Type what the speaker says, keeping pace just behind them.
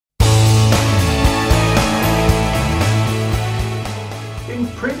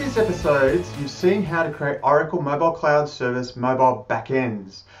previous episodes, you've seen how to create Oracle Mobile Cloud Service mobile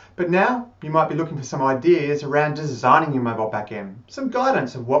backends. But now you might be looking for some ideas around designing your mobile backend, some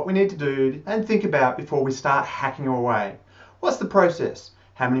guidance of what we need to do and think about before we start hacking away. What's the process?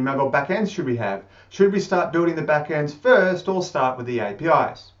 How many mobile backends should we have? Should we start building the backends first or start with the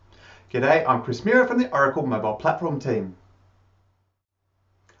APIs? G'day, I'm Chris Mira from the Oracle Mobile Platform team.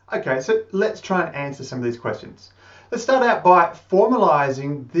 Okay, so let's try and answer some of these questions. Let's start out by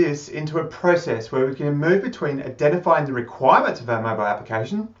formalizing this into a process where we can move between identifying the requirements of our mobile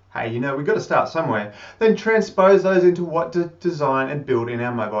application. Hey, we've got to start somewhere. Then transpose those into what to design and build in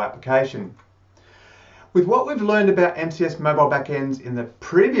our mobile application. With what we've learned about MCS mobile backends in the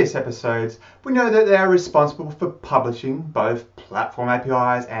previous episodes, we know that they are responsible for publishing both platform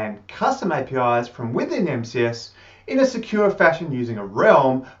APIs and custom APIs from within MCS in a secure fashion using a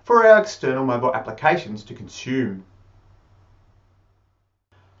realm for our external mobile applications to consume.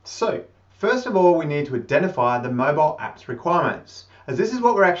 So, first of all, we need to identify the mobile app's requirements, as this is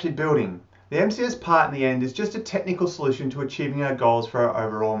what we're actually building. The MCS part in the end is just a technical solution to achieving our goals for our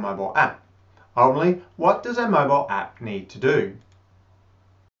overall mobile app. Ultimately, what does our mobile app need to do?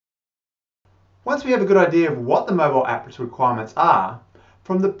 Once we have a good idea of what the mobile app's requirements are,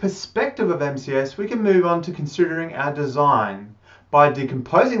 from the perspective of MCS, we can move on to considering our design by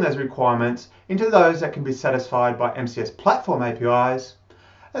decomposing those requirements into those that can be satisfied by MCS platform APIs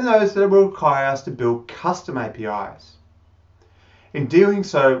and those that will require us to build custom APIs. In doing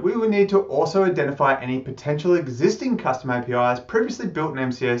so, we will need to also identify any potential existing custom APIs previously built in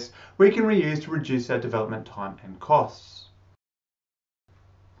MCS we can reuse to reduce our development time and costs.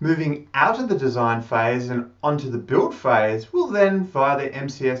 Moving out of the design phase and onto the build phase, we'll then, via the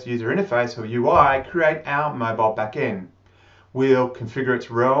MCS user interface or UI, create our mobile backend. We'll configure its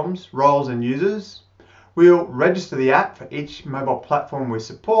realms, roles and users. We'll register the app for each mobile platform we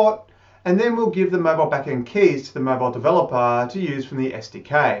support, and then we'll give the mobile backend keys to the mobile developer to use from the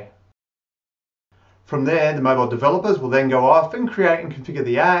SDK. From there, the mobile developers will then go off and create and configure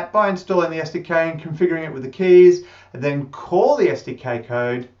the app by installing the SDK and configuring it with the keys, and then call the SDK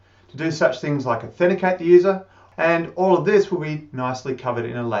code to do such things like authenticate the user, and all of this will be nicely covered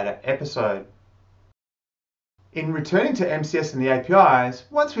in a later episode. In returning to MCS and the APIs,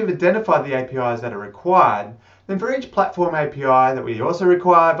 once we've identified the APIs that are required, then for each platform API that we also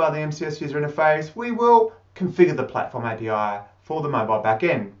require by the MCS user interface, we will configure the platform API for the mobile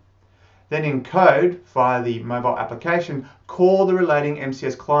backend. Then in code, via the mobile application, call the relating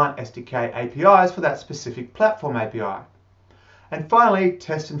MCS client SDK APIs for that specific platform API. And finally,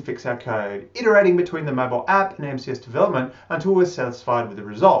 test and fix our code, iterating between the mobile app and MCS development until we're satisfied with the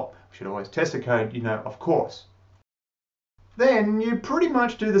result. We should always test the code, of course. Then you pretty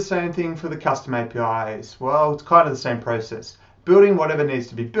much do the same thing for the custom APIs. Well, it's kind of the same process, building whatever needs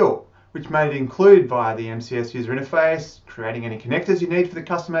to be built, which may include via the MCS user interface, creating any connectors you need for the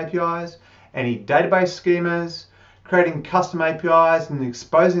custom APIs, any database schemas, creating custom APIs and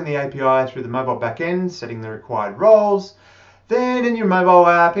exposing the API through the mobile backend, setting the required roles, then in your mobile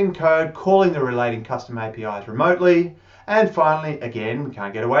app in code, calling the relating custom APIs remotely, and finally, again, we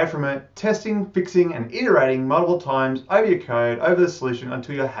can't get away from it, testing, fixing, and iterating multiple times over your code, over the solution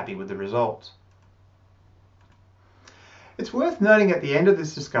until you're happy with the result. It's worth noting at the end of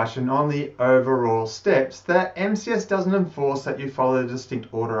this discussion on the overall steps that MCS doesn't enforce that you follow the distinct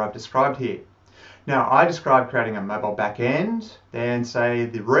order I've described here. Now, I described creating a mobile backend, then say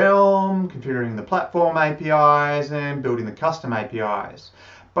the realm, configuring the platform APIs, and building the custom APIs.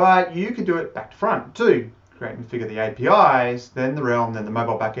 But you could do it back to front too. Create and configure the APIs, then the realm, then the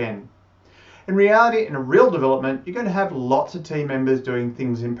mobile backend. In reality, in a real development, you're going to have lots of team members doing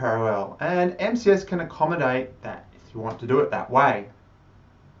things in parallel, and MCS can accommodate that if you want to do it that way.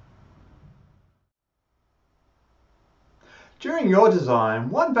 During your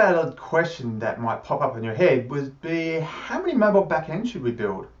design, one valid question that might pop up in your head would be, how many mobile backends should we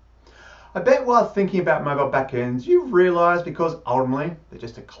build? I bet while thinking about mobile backends, you've realized, because ultimately they're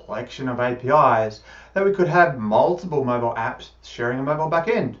just a collection of APIs, that we could have multiple mobile apps sharing a mobile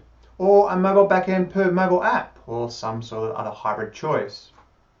backend, or a mobile backend per mobile app, or some sort of other hybrid choice.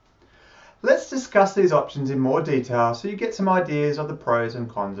 Let's discuss these options in more detail so you get some ideas of the pros and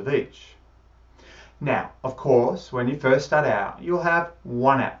cons of each. Now, of course, when you first start out, you'll have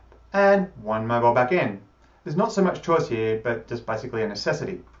one app and one mobile backend. There's not so much choice here, but just basically a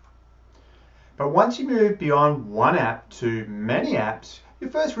necessity. But once you move beyond one app to many apps,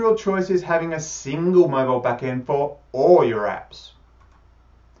 your first real choice is having a single mobile backend for all your apps.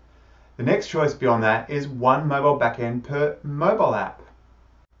 The next choice beyond that is one mobile backend per mobile app.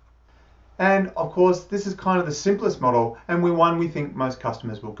 And of course, this is kind of the simplest model and one we think most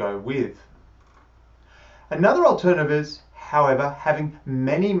customers will go with. Another alternative is, however, having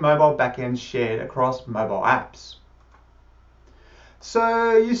many mobile backends shared across mobile apps.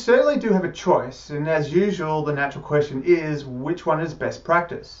 So you certainly do have a choice, and as usual, the natural question is, which one is best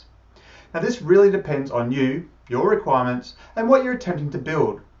practice? Now this really depends on you, your requirements, and what you're attempting to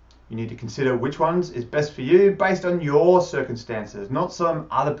build. You need to consider which ones is best for you based on your circumstances, not some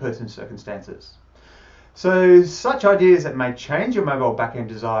other person's circumstances. So such ideas that may change your mobile backend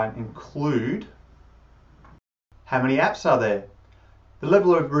design include: how many apps are there? The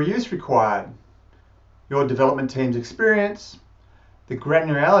level of reuse required, your development team's experience, the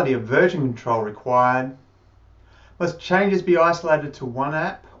granularity of version control required. Must changes be isolated to one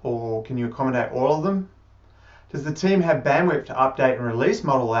app, or can you accommodate all of them? Does the team have bandwidth to update and release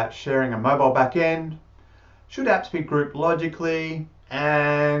model apps sharing a mobile backend? Should apps be grouped logically?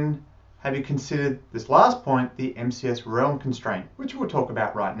 And have you considered this last point, the MCS realm constraint, which we'll talk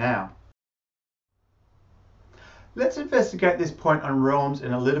about right now? Let's investigate this point on realms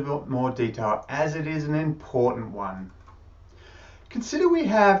in a little bit more detail, as it is an important one. Consider we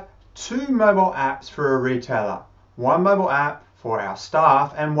have two mobile apps for a retailer, one mobile app for our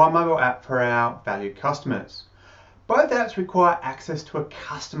staff and one mobile app for our valued customers. Both apps require access to a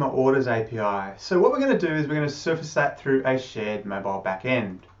customer orders API. So what we're going to do is we're going to surface that through a shared mobile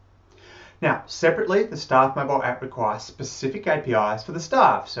backend. Now, separately, the staff mobile app requires specific APIs for the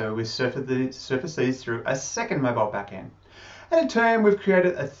staff. So we surface these through a second mobile backend. And in turn, we've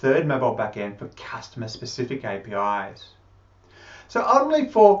created a third mobile backend for customer specific APIs. So ultimately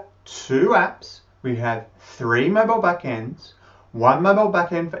for two apps, we have three mobile backends, one mobile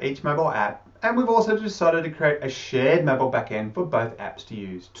backend for each mobile app, and we've also decided to create a shared mobile backend for both apps to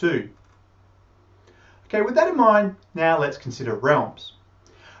use too. Okay, with that in mind, now let's consider realms.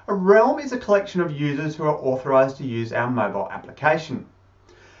 A realm is a collection of users who are authorized to use our mobile application.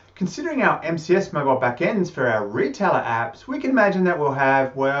 Considering our MCS mobile backends for our retailer apps, we can imagine that we'll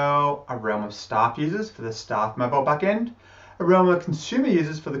have, well, a realm of staff users for the staff mobile backend, a realm of consumer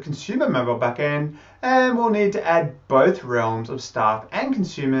users for the consumer mobile backend, and we'll need to add both realms of staff and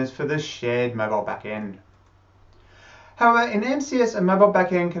consumers for the shared mobile backend. However, in MCS, a mobile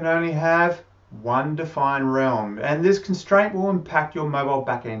backend can only have one defined realm, and this constraint will impact your mobile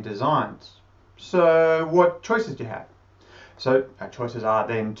backend designs. So what choices do you have? So our choices are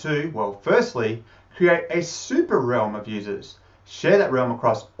then to, well, firstly, create a super realm of users. Share that realm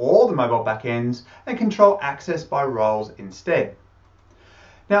across all the mobile backends and control access by roles instead.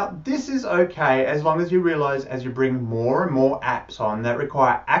 Now, this is okay as long as you realize as you bring more and more apps on that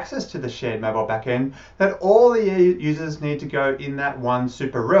require access to the shared mobile backend that all the users need to go in that one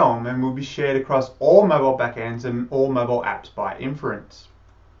super realm and will be shared across all mobile backends and all mobile apps by inference.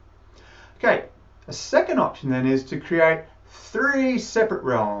 Okay, a second option then is to create three separate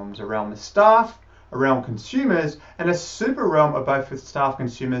realms, a realm of staff, a realm of consumers, and a super realm of both for staff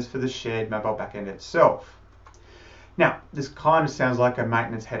consumers for the shared mobile backend itself. Now, this kind of sounds like a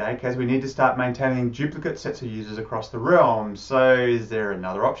maintenance headache as we need to start maintaining duplicate sets of users across the realm. So is there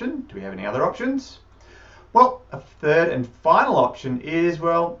another option? Do we have any other options? Well, a third and final option is,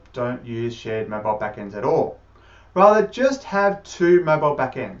 well, don't use shared mobile backends at all. Rather, just have two mobile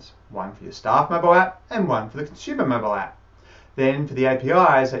backends, one for your staff mobile app and one for the consumer mobile app. Then for the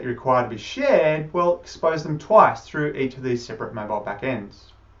APIs that you require to be shared, well, expose them twice through each of these separate mobile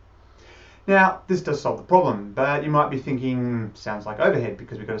backends. Now, this does solve the problem, but you might be thinking, sounds like overhead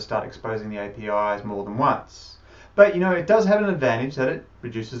because we've got to start exposing the APIs more than once. But it does have an advantage that it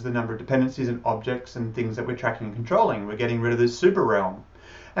reduces the number of dependencies and objects and things that we're tracking and controlling. We're getting rid of this super realm.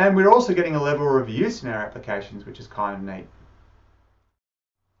 And we're also getting a level of reuse in our applications, which is kind of neat.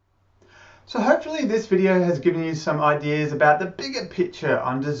 So hopefully this video has given you some ideas about the bigger picture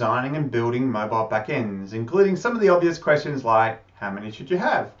on designing and building mobile backends, including some of the obvious questions like, how many should you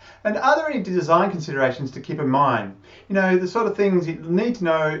have? And are there any design considerations to keep in mind? The sort of things you need to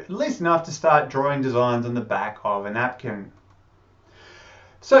know at least enough to start drawing designs on the back of a napkin.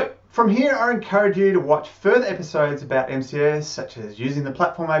 So from here, I encourage you to watch further episodes about MCS, such as using the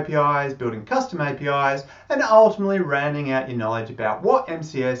platform APIs, building custom APIs, and ultimately rounding out your knowledge about what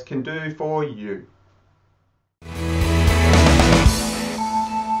MCS can do for you.